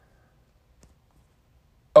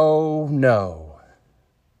Oh no.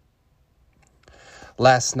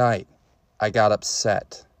 Last night, I got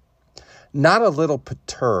upset. Not a little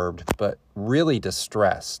perturbed, but really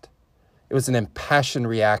distressed. It was an impassioned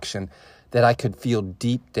reaction that I could feel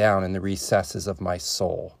deep down in the recesses of my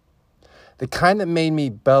soul. The kind that made me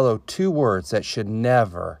bellow two words that should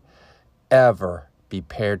never, ever be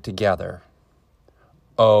paired together.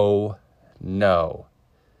 Oh no.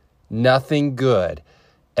 Nothing good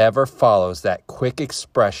ever follows that quick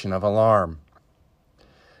expression of alarm.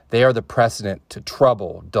 They are the precedent to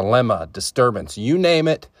trouble, dilemma, disturbance, you name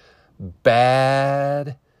it.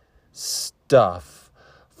 Bad stuff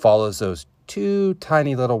follows those two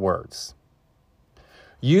tiny little words.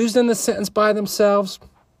 Used in the sentence by themselves,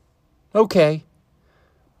 okay.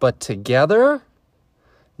 But together,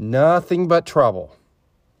 nothing but trouble.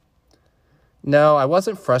 No, I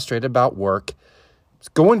wasn't frustrated about work. It's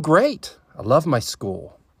going great. I love my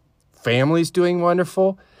school. Family's doing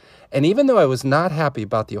wonderful. And even though I was not happy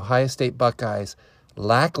about the Ohio State Buckeyes'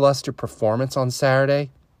 lackluster performance on Saturday,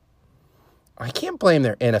 I can't blame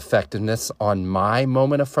their ineffectiveness on my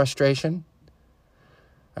moment of frustration.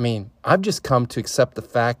 I mean, I've just come to accept the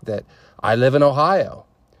fact that I live in Ohio,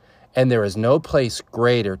 and there is no place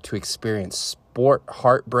greater to experience sport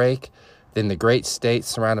heartbreak than the great state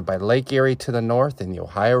surrounded by Lake Erie to the north and the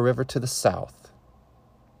Ohio River to the south.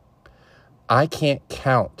 I can't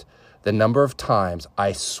count the number of times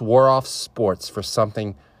I swore off sports for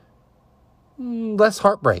something less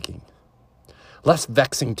heartbreaking, less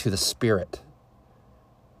vexing to the spirit.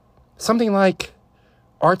 Something like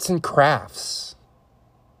arts and crafts,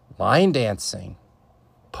 line dancing,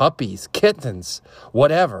 puppies, kittens,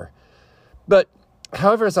 whatever. But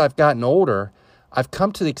however, as I've gotten older, I've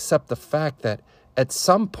come to accept the fact that at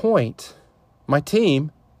some point, my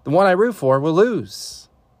team, the one I root for, will lose.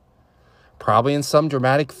 Probably in some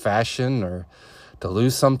dramatic fashion, or to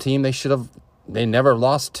lose some team they never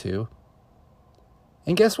lost to.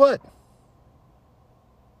 And guess what?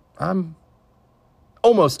 I'm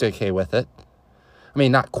almost okay with it. I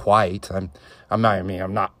mean, not quite. I'm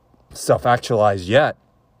not self-actualized yet.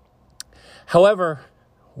 However,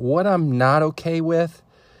 what I'm not okay with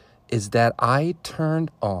is that I turned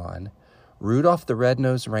on Rudolph the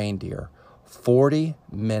Red-Nosed Reindeer 40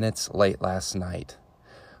 minutes late last night.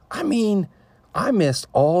 I mean, I missed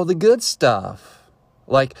all the good stuff.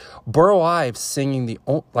 Like Burl Ives singing the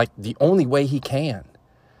only way he can.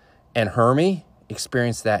 And Hermie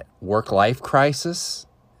experienced that work-life crisis,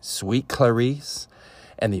 Sweet Clarice,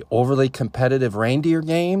 and the overly competitive reindeer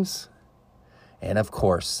games. And of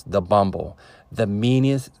course, the Bumble, the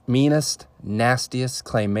meanest, nastiest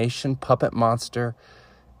claymation puppet monster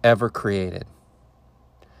ever created.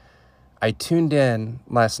 I tuned in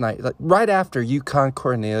last night, right after Yukon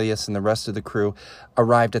Cornelius and the rest of the crew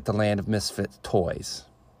arrived at the Land of Misfit Toys.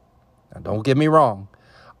 Now, don't get me wrong.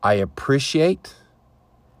 I appreciate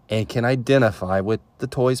and can identify with the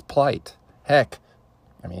toys' plight. Heck,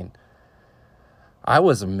 I mean, I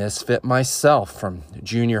was a misfit myself from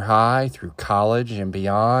junior high through college and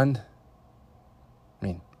beyond. I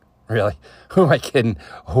mean, really, who am I kidding?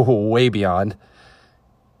 Way beyond.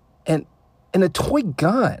 And a toy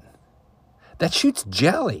gun that shoots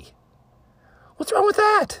jelly. What's wrong with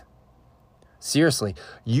that? Seriously,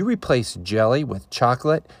 you replace jelly with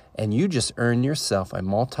chocolate and you just earn yourself a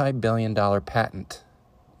multi-billion-dollar patent.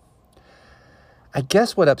 I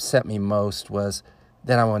guess what upset me most was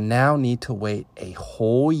that I will now need to wait a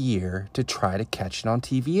whole year to try to catch it on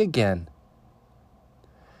TV again.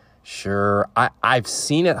 Sure, I've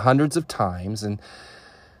seen it hundreds of times, and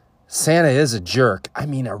Santa is a jerk. I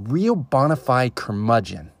mean, a real bona fide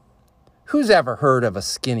curmudgeon. Who's ever heard of a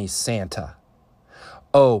skinny Santa?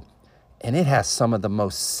 Oh, and it has some of the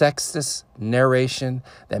most sexist narration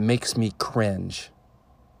that makes me cringe.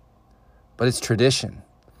 But it's tradition,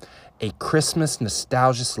 a Christmas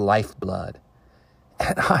nostalgia's lifeblood,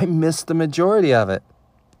 and I miss the majority of it.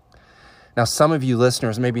 Now, some of you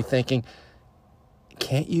listeners may be thinking,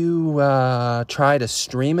 can't you try to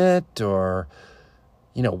stream it or,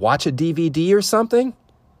 watch a DVD or something?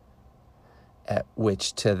 At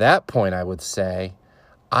which, to that point, I would say,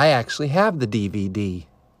 I actually have the DVD.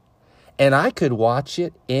 And I could watch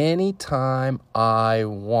it anytime I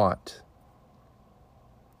want.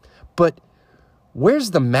 But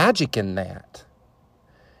where's the magic in that?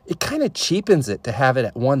 It kind of cheapens it to have it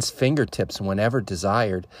at one's fingertips whenever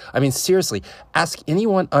desired. I mean, seriously, ask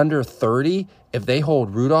anyone under 30 if they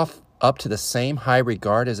hold Rudolph up to the same high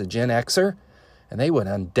regard as a Gen Xer, and they would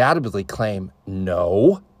undoubtedly claim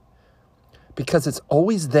no. Because it's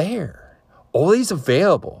always there, always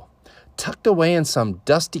available, tucked away in some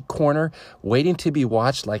dusty corner, waiting to be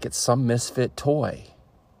watched like it's some misfit toy.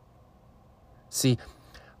 See,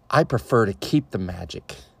 I prefer to keep the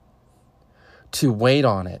magic, to wait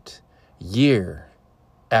on it year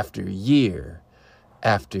after year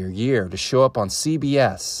after year, to show up on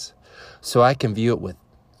CBS so I can view it with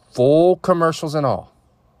full commercials and all.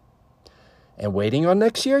 And waiting on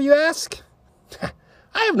next year, you ask? I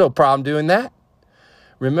have no problem doing that.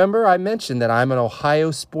 Remember, I mentioned that I'm an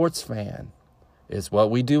Ohio sports fan. It's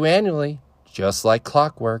what we do annually, just like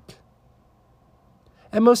clockwork.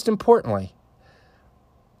 And most importantly,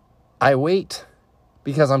 I wait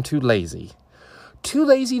because I'm too lazy. Too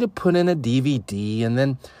lazy to put in a DVD and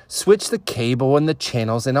then switch the cable and the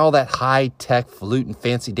channels and all that high-tech, falutin'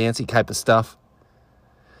 fancy-dancy type of stuff.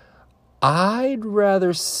 I'd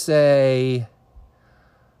rather say,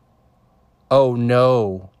 oh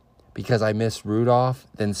no, because I missed Rudolph,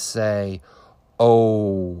 than say,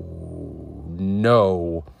 oh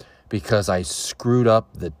no, because I screwed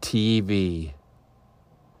up the TV.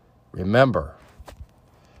 Remember,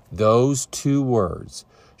 those two words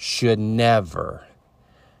should never,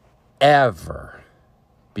 ever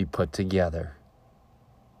be put together.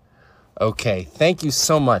 Okay, thank you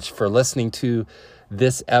so much for listening to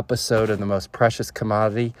this episode of The Most Precious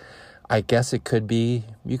Commodity. I guess it could be,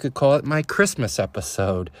 you could call it my Christmas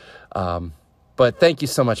episode. But thank you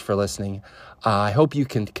so much for listening. I hope you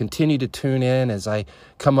can continue to tune in as I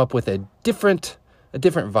come up with a different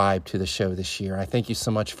vibe to the show this year. I thank you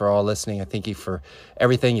so much for all listening. I thank you for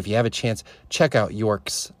everything. If you have a chance, check out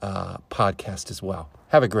York's podcast as well.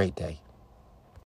 Have a great day.